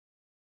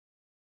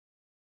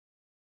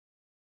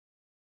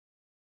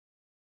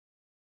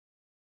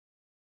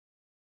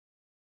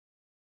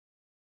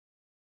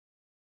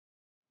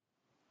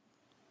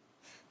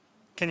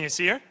Can you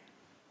see her?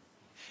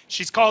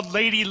 She's called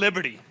Lady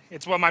Liberty.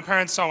 It's what my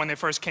parents saw when they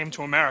first came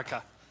to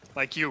America.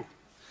 Like you.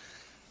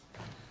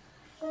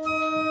 Be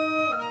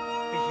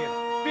here.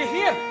 Be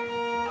here.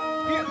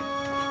 Here.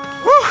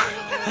 Whew.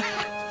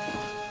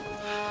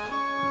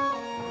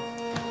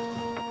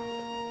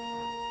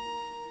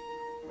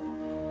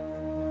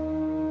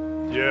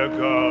 Dear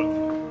God,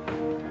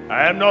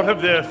 I am not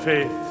of their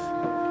faith,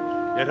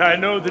 yet I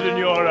know that in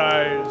your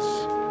eyes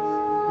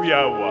we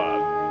are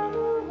one.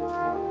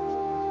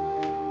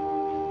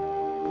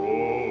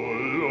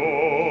 Oh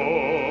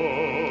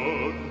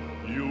Lord,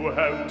 you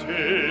have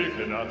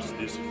taken us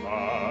this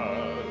far.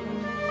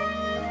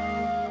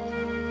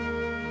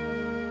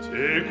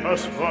 Take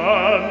us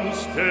one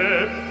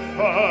step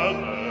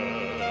farther.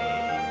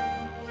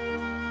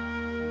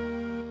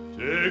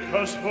 Take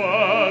us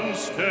one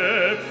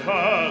step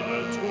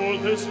farther to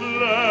this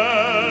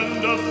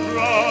land of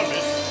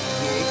promise,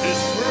 to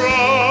this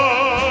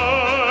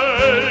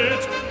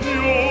bright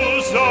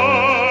new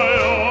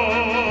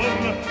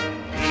Zion,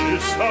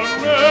 this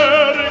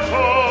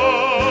America,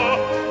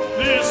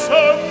 this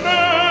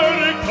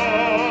America,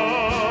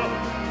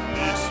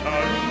 this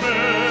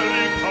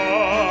America,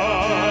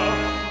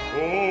 oh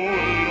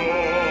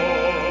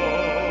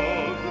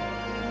Lord,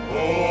 oh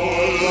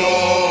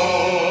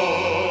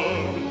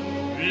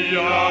Lord. We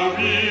are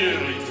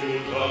weary to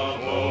the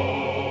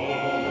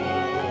bone.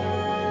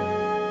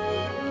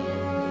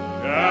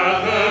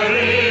 Gather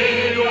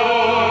in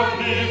your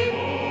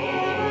people.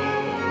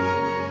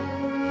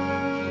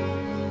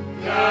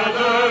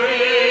 Gather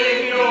in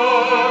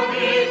your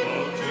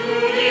people to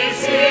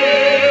these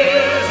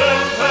hills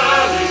and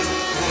valleys,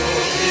 to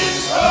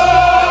these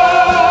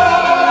towers.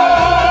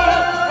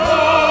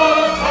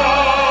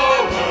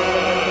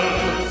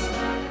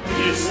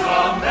 This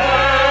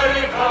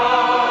America.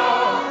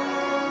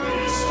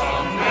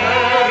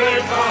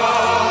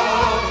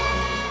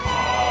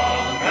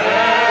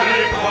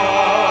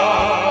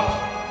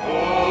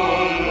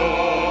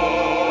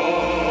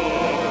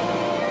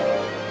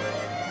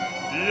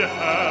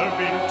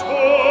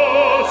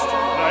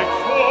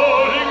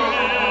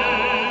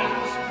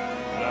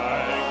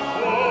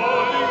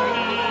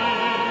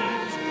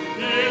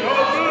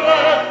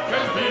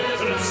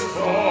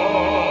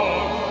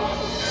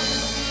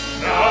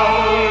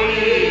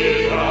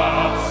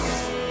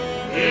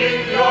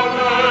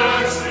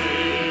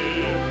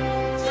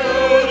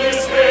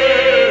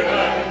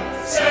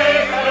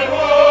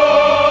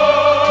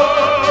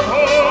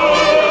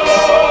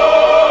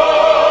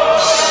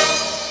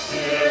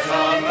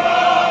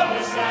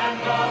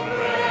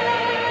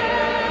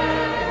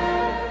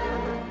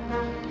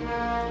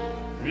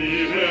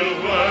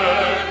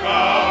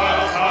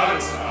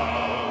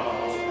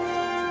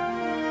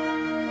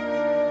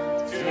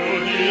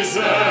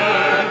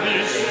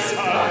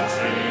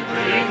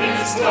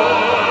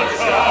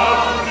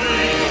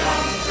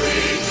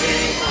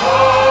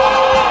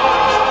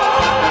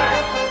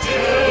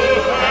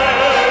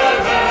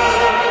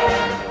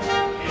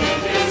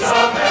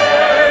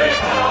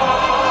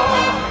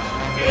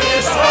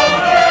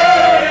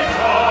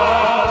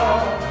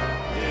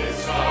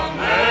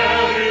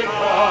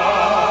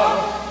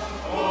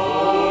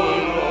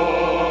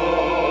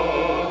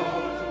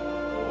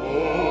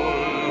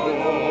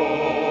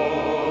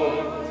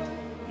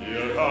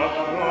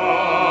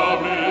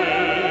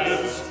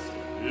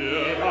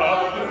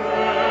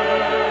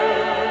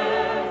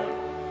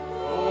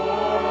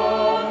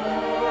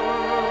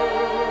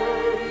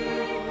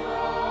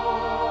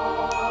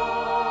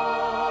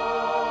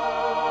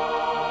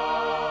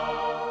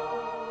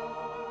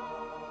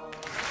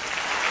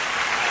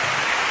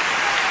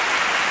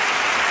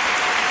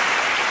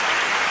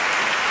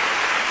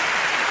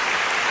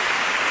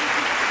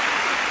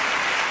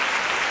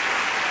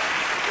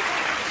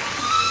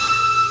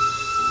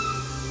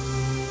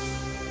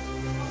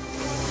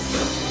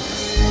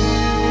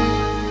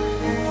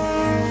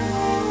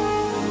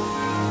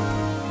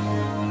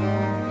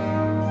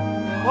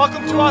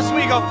 Welcome to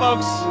Oswego,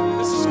 folks.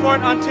 This is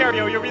Fort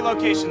Ontario, your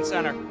relocation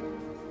center.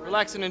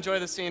 Relax and enjoy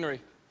the scenery.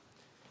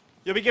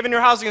 You'll be given your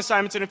housing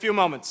assignments in a few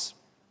moments.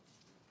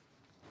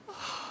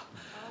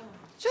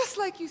 Just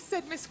like you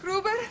said, Miss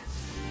Gruber.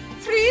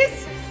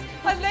 Trees,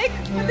 a lake,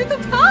 a little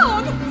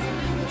town.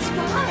 It's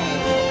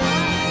fine.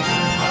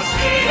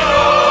 Oswego,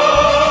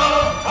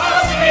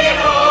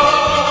 Oswego,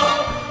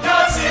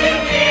 that's in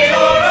the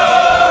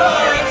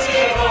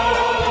Oswego.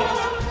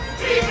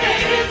 We've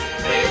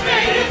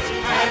made it,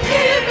 and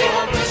we're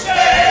going to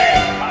stay.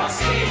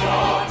 Oswego,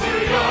 New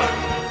York,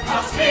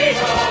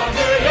 Oswego,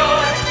 New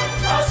York,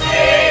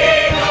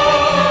 Oswego,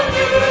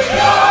 New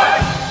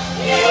York,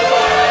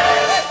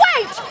 US.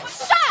 Wait!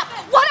 Stop!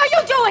 What are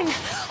you doing?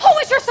 Who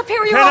is your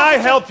superior Can I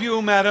officer? help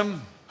you,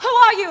 madam? Who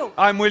are you?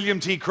 I'm William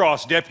T.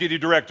 Cross, Deputy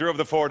Director of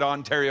the Fort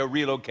Ontario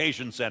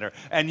Relocation Center.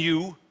 And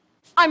you?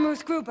 I'm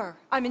Ruth Gruber.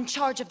 I'm in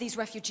charge of these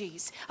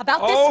refugees.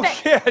 About this Oh,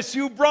 yes,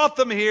 you brought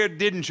them here,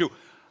 didn't you?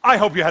 I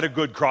hope you had a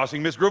good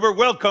crossing, Miss Gruber.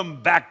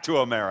 Welcome back to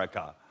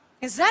America.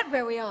 Is that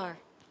where we are?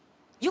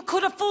 You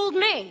could have fooled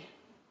me.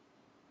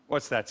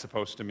 What's that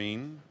supposed to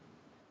mean?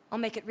 I'll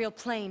make it real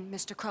plain,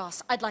 Mr.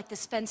 Cross. I'd like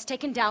this fence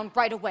taken down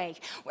right away.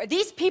 Where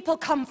these people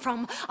come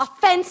from, a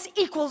fence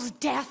equals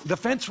death. The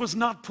fence was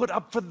not put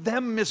up for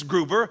them, Miss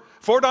Gruber.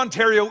 Fort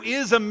Ontario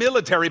is a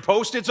military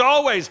post. It's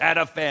always had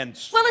a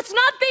fence. Well, it's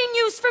not being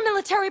used for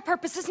military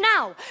purposes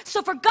now.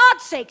 So for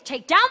God's sake,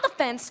 take down the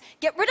fence,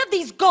 get rid of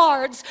these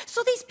guards,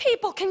 so these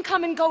people can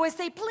come and go as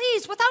they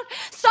please without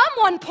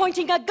someone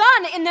pointing a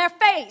gun in their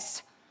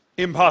face.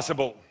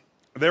 Impossible.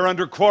 They're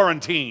under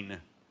quarantine.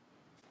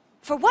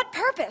 For what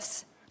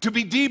purpose? To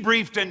be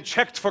debriefed and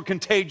checked for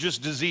contagious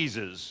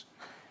diseases.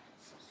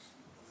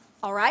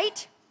 All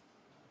right.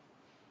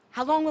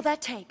 How long will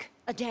that take?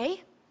 A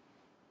day?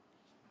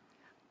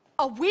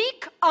 A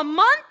week? A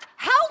month?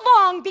 How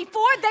long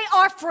before they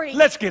are free?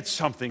 Let's get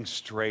something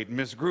straight,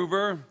 Miss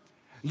Gruber.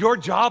 Your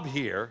job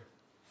here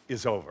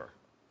is over.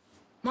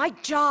 My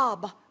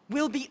job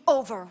will be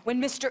over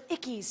when Mr.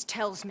 Ickes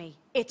tells me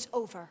it's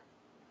over.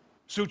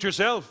 Suit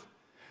yourself.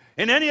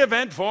 In any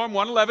event, Form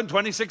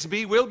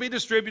 11126B will be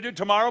distributed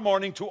tomorrow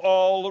morning to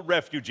all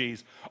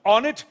refugees.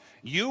 On it,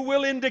 you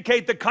will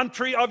indicate the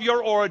country of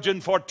your origin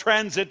for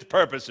transit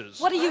purposes.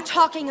 What are you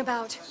talking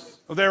about?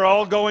 They're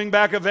all going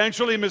back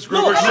eventually, Miss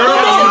Gruber. Going Sure.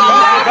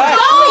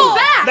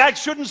 back! That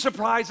shouldn't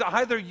surprise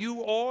either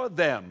you or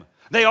them.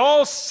 They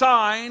all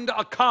signed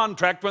a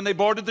contract when they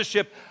boarded the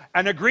ship,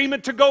 an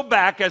agreement to go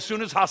back as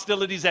soon as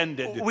hostilities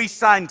ended. We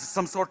signed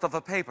some sort of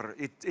a paper.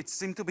 It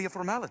seemed to be a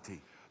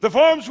formality. The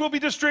forms will be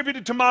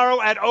distributed tomorrow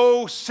at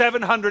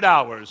 0700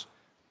 hours.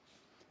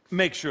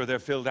 Make sure they're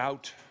filled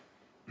out.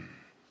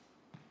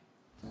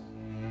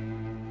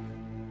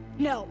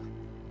 No.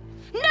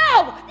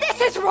 No! This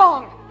is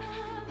wrong!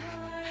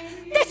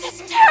 This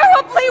is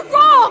terribly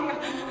wrong!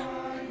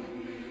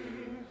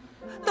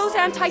 Those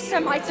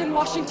anti-Semites in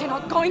Washington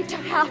are going to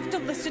have to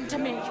listen to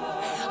me.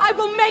 I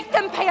will make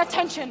them pay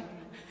attention.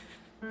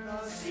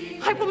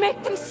 I will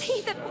make them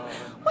see that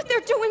what they're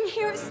doing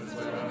here is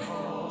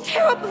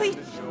terribly,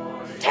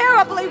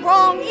 terribly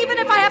wrong, even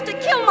if I have to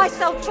kill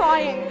myself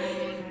trying.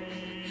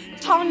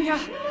 Tanya,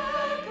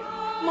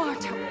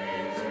 Marta,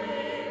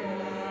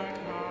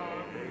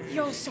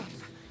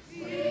 Joseph,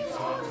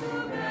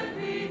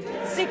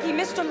 Ziggy,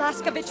 Mr.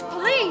 Laskovich,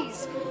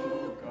 please.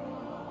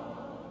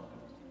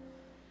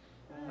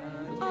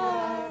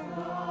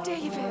 Oh,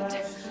 David.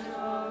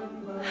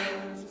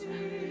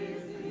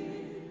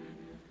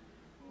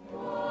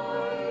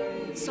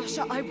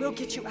 Sasha, I will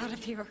get you out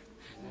of here.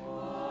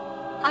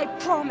 I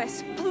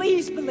promise.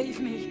 Please believe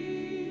me.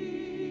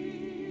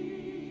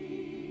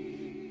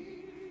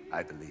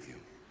 I believe you.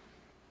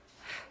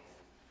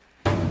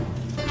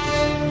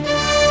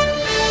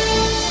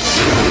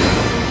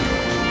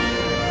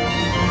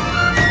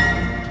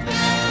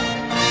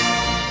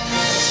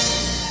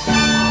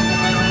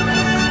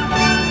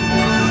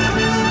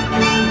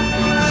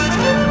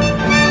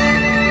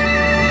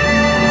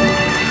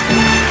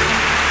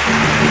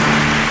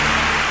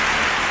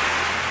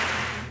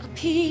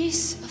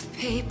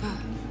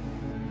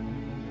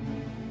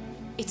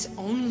 It's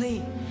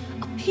only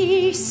a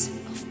piece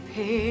of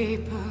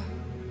paper.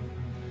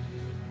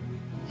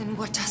 And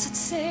what does it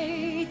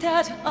say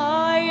that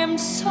I am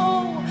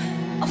so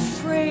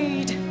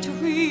afraid to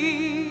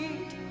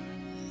read?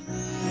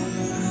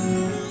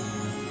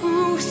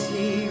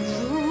 Ruthie,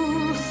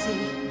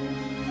 Ruthie,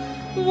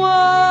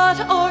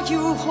 what are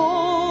you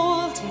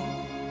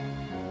holding?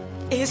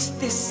 Is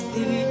this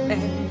the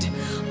end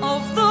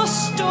of the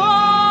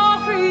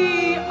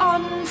story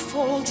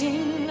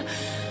unfolding?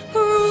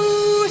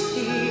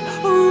 Ruthie,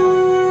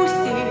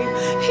 Ruthie,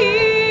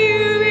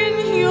 here in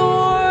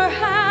your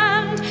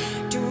hand,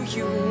 do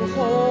you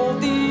hold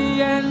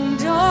the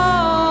end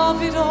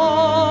of it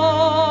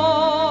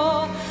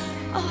all?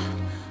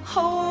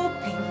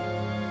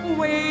 Hoping,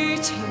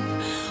 waiting,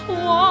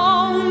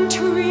 want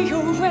to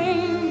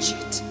rearrange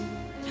it.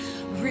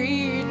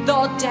 Read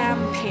the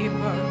damn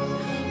paper,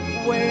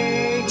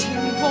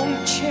 waiting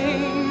won't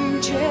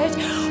change it.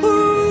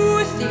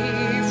 Ruthie,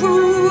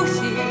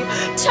 Ruthie,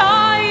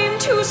 time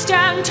to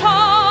stand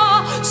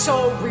tall.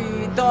 So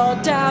read the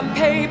damn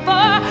paper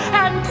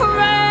and pray.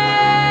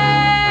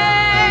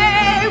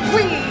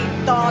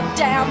 Read the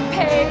damn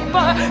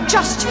paper,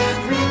 just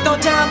read the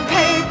damn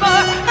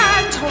paper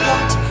and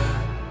what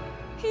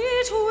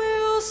it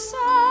will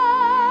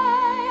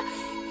say,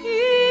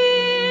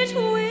 it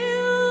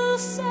will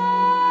say.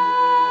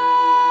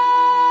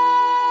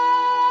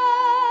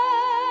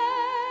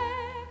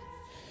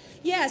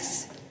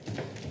 Yes.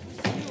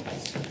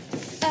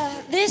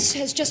 This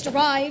has just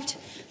arrived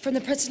from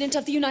the President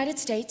of the United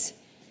States.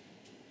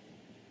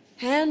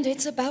 And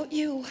it's about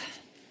you.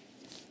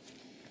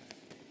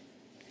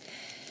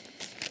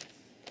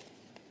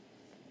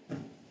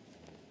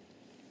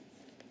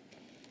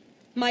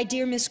 My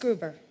dear Miss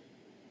Gruber,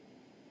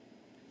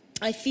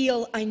 I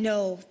feel I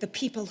know the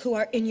people who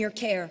are in your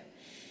care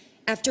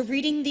after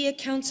reading the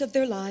accounts of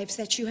their lives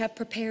that you have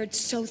prepared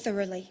so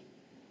thoroughly.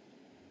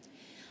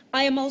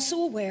 I am also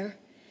aware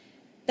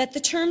that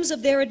the terms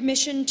of their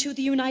admission to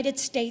the United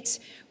States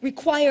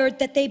required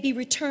that they be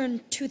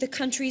returned to the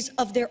countries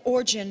of their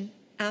origin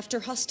after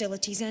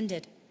hostilities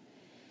ended.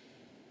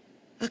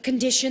 a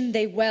condition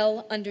they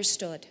well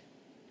understood.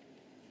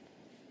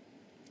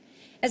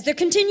 As their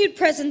continued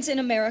presence in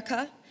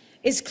America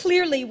is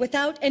clearly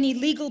without any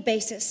legal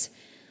basis,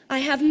 I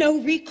have no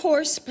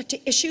recourse but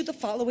to issue the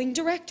following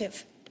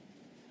directive.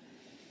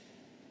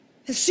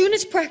 As soon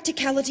as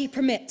practicality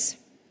permits,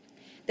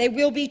 they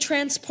will be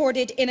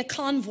transported in a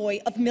convoy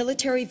of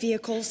military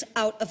vehicles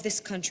out of this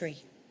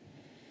country,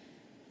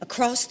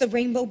 across the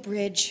Rainbow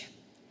Bridge,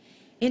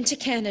 into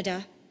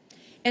Canada,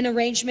 an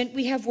arrangement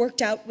we have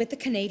worked out with the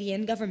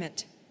Canadian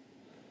government.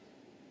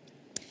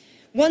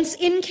 Once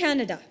in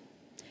Canada,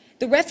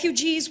 the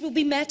refugees will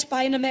be met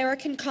by an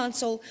American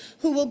consul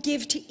who will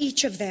give to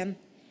each of them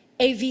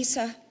a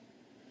visa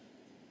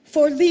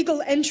for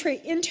legal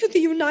entry into the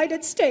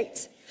United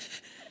States.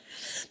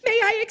 May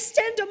I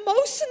extend a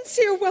most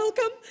sincere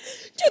welcome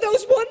to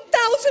those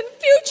 1,000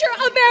 future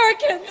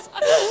Americans.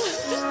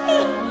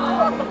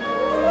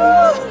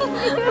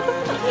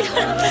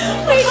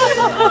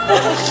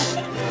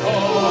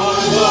 Oh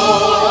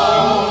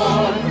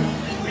Lord,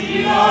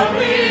 we are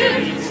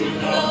weary to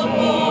the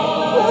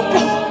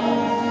bone.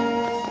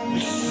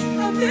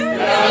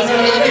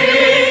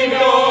 Gathering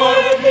your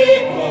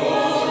people,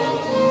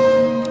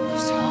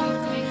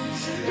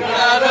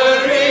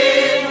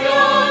 gathering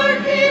your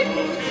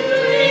people to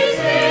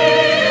resist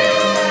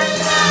and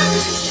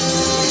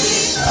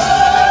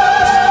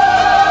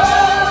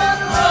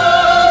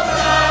of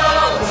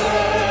ours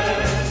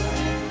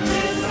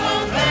is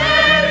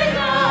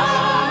America,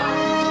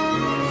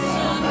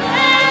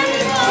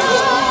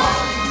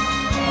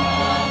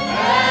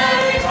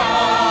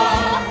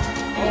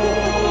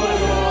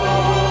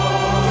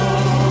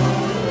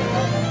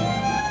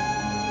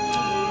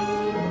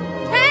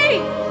 Hey!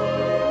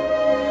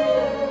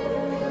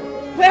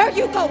 Where are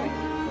you going?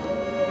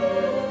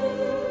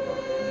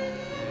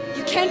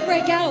 You can't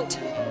break out.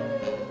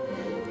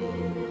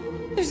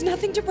 There's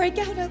nothing to break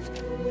out of.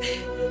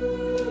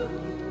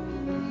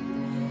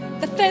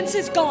 The fence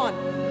is gone.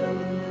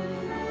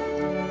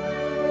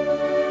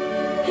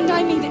 And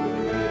I mean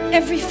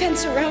every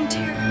fence around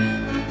here.